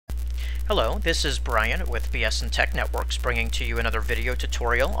Hello, this is Brian with BSN Tech Networks bringing to you another video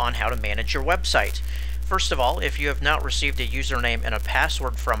tutorial on how to manage your website. First of all, if you have not received a username and a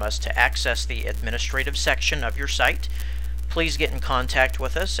password from us to access the administrative section of your site, please get in contact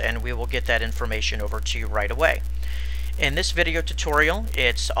with us and we will get that information over to you right away. In this video tutorial,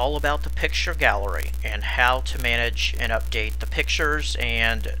 it's all about the picture gallery and how to manage and update the pictures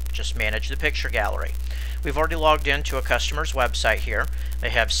and just manage the picture gallery. We've already logged into a customer's website here.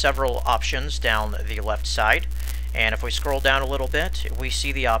 They have several options down the left side, and if we scroll down a little bit, we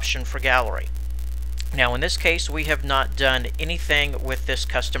see the option for gallery. Now in this case, we have not done anything with this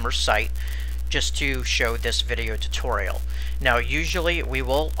customer's site just to show this video tutorial. Now usually we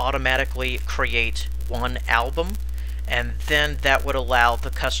will automatically create one album, and then that would allow the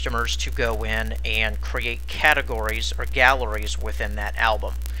customers to go in and create categories or galleries within that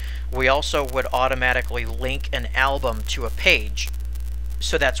album. We also would automatically link an album to a page,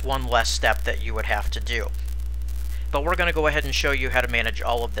 so that's one less step that you would have to do. But we're going to go ahead and show you how to manage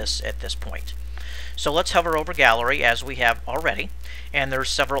all of this at this point. So let's hover over gallery as we have already, and there's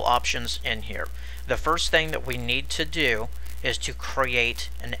several options in here. The first thing that we need to do is to create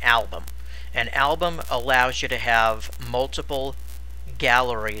an album. An album allows you to have multiple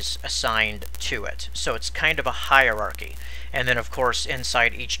galleries assigned to it, so it's kind of a hierarchy. And then of course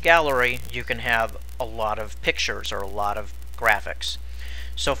inside each gallery you can have a lot of pictures or a lot of graphics.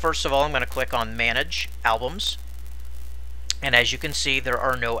 So first of all, I'm going to click on Manage Albums, and as you can see there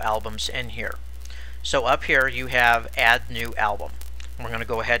are no albums in here. So up here you have Add New Album. We're going to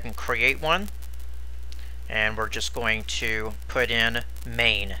go ahead and create one, and we're just going to put in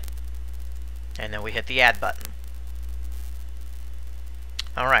main, and then we hit the add button.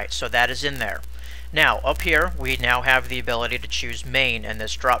 Alright, so that is in there. Now up here we now have the ability to choose main in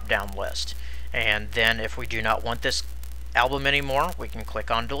this drop down list, and then if we do not want this album anymore we can click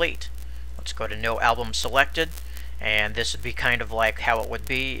on delete. Let's go to no album selected, and this would be kind of like how it would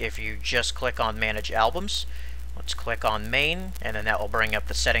be if you just click on manage albums. Let's click on main, and then that will bring up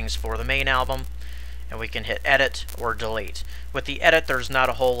the settings for the main album, and we can hit edit or delete. With the edit there's not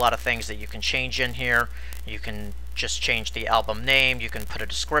a whole lot of things that you can change in here. You can just change the album name, you can put a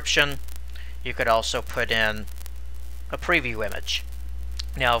description. You could also put in a preview image.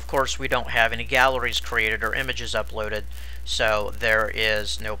 Now of course we don't have any galleries created or images uploaded, so there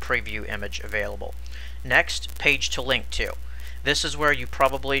is no preview image available. Next, page to link to. This is where you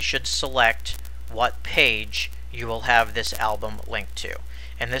probably should select what page you will have this album linked to.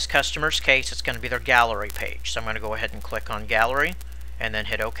 In this customer's case it's going to be their gallery page, so I'm going to go ahead and click on gallery and then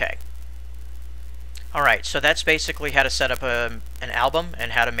hit OK. Alright, so that's basically how to set up an album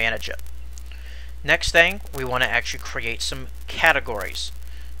and how to manage it. Next thing, we want to actually create some categories.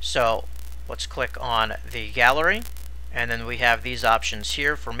 So let's click on the gallery, and then we have these options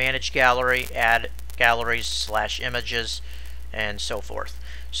here for manage gallery, add galleries / images, and so forth.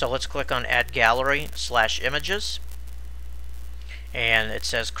 So let's click on add gallery / images, and it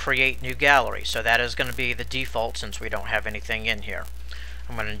says create new gallery. So that is going to be the default since we don't have anything in here.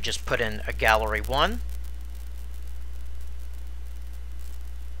 I'm going to just put in a gallery 1.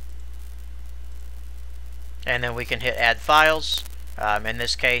 And then we can hit add files. In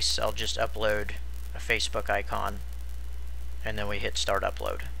this case I'll just upload a Facebook icon, and then we hit start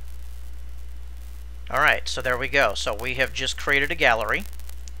upload. Alright, so there we go. So we have just created a gallery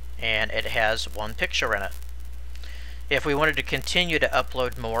and it has one picture in it. If we wanted to continue to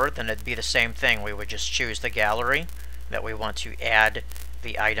upload more, then it'd be the same thing. We would just choose the gallery that we want to add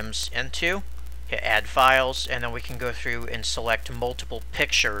the items into, hit add files, and then we can go through and select multiple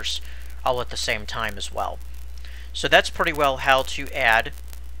pictures all at the same time as well. So that's pretty well how to add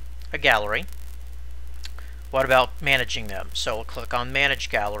a gallery. What about managing them? So we'll click on Manage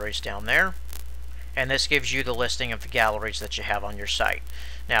Galleries down there, and this gives you the listing of the galleries that you have on your site.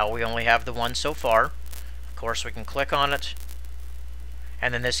 Now we only have the one so far. Of course we can click on it,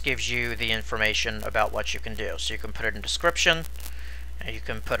 and then this gives you the information about what you can do. So you can put it in description, and you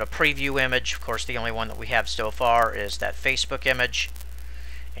can put a preview image. Of course the only one that we have so far is that Facebook image.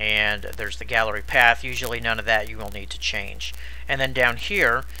 And there's the gallery path. Usually none of that you will need to change. And then down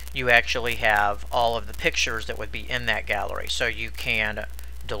here you actually have all of the pictures that would be in that gallery, so you can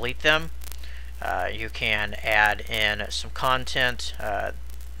delete them. You can add in some content.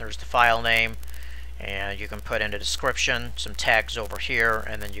 There's the file name, and you can put in a description, some tags over here,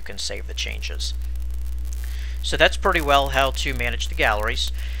 and then you can save the changes. So that's pretty well how to manage the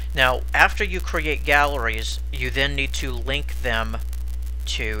galleries. Now after you create galleries, you then need to link them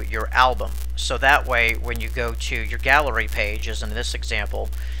to your album. So that way when you go to your gallery page, as in this example,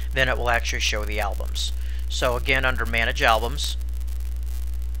 then it will actually show the albums. So again, under Manage Albums,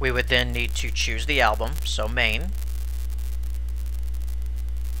 We would then need to choose the album, so main,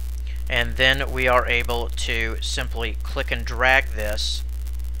 and then we are able to simply click and drag this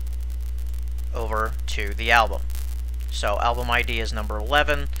over to the album. So album ID is number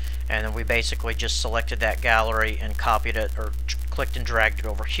 11, and then we basically just selected that gallery and copied it, or clicked and dragged it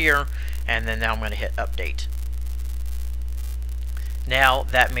over here, and then now I'm going to hit update. Now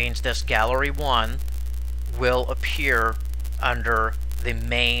that means this gallery 1 will appear under the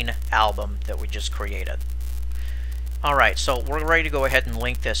main album that we just created. Alright, so we're ready to go ahead and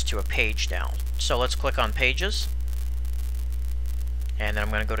link this to a page now. So let's click on Pages, and then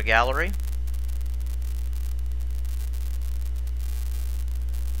I'm going to go to Gallery,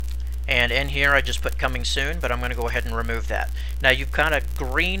 and in here I just put Coming Soon, but I'm going to go ahead and remove that. Now you've got a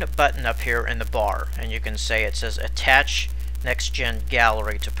green button up here in the bar, and you can say it says Attach Next Gen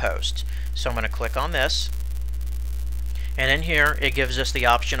Gallery to Post. So I'm going to click on this, and in here it gives us the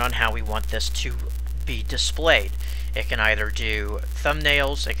option on how we want this to be displayed. It can either do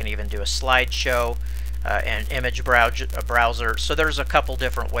thumbnails, it can even do a slideshow, an image browser. So there's a couple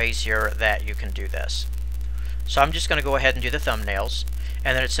different ways here that you can do this. So I'm just going to go ahead and do the thumbnails,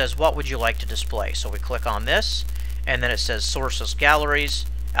 and then it says what would you like to display. So we click on this, and then it says sources, galleries,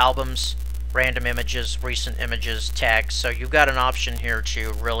 albums, random images, recent images, tags. So you've got an option here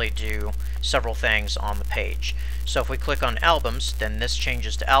to really do several things on the page. So if we click on albums, then this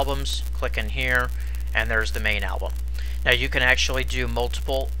changes to albums. Click in here, and there's the main album. Now you can actually do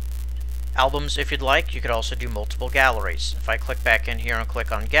multiple albums if you'd like. You could also do multiple galleries. If I click back in here and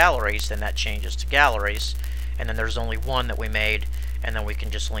click on galleries, then that changes to galleries, and then there's only one that we made, and then we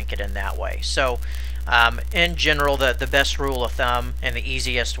can just link it in that way. So in general, the best rule of thumb and the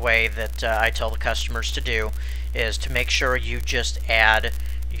easiest way that I tell the customers to do is to make sure you just add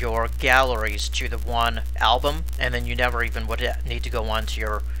your galleries to the one album, and then you never even would need to go onto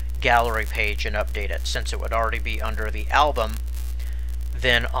your gallery page and update it, since it would already be under the album.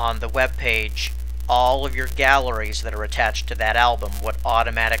 Then on the web page, all of your galleries that are attached to that album would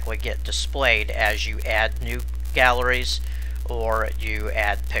automatically get displayed as you add new galleries or you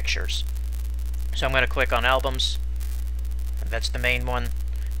add pictures. So I'm going to click on albums. That's the main one.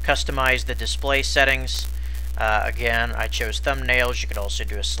 Customize the display settings. Again, I chose thumbnails. You could also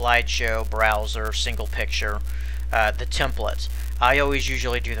do a slideshow, browser, single picture. The templates. I always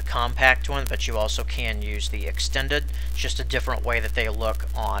usually do the compact one, but you also can use the extended. It's just a different way that they look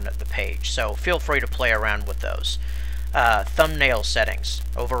on the page. So feel free to play around with those. Thumbnail settings.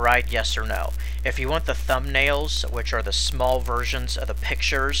 Override yes or no. If you want the thumbnails, which are the small versions of the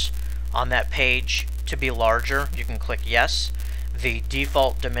pictures on that page, to be larger, you can click yes. The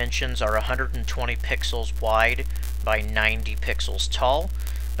default dimensions are 120 pixels wide by 90 pixels tall,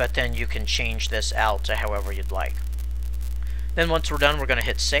 but then you can change this out to however you'd like. Then once we're done, we're going to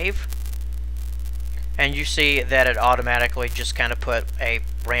hit save, and you see that it automatically just kind of put a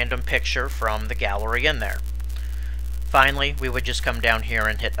random picture from the gallery in there. Finally, we would just come down here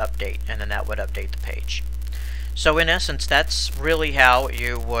and hit update, and then that would update the page. So in essence, that's really how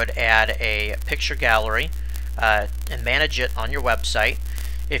you would add a picture gallery and manage it on your website.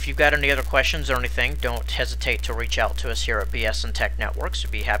 If you've got any other questions or anything, don't hesitate to reach out to us here at BSN Tech Networks.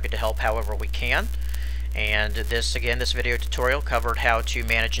 We'd be happy to help however we can. And this video tutorial covered how to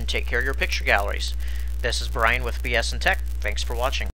manage and take care of your picture galleries. This is Brian with BSN Tech. Thanks for watching.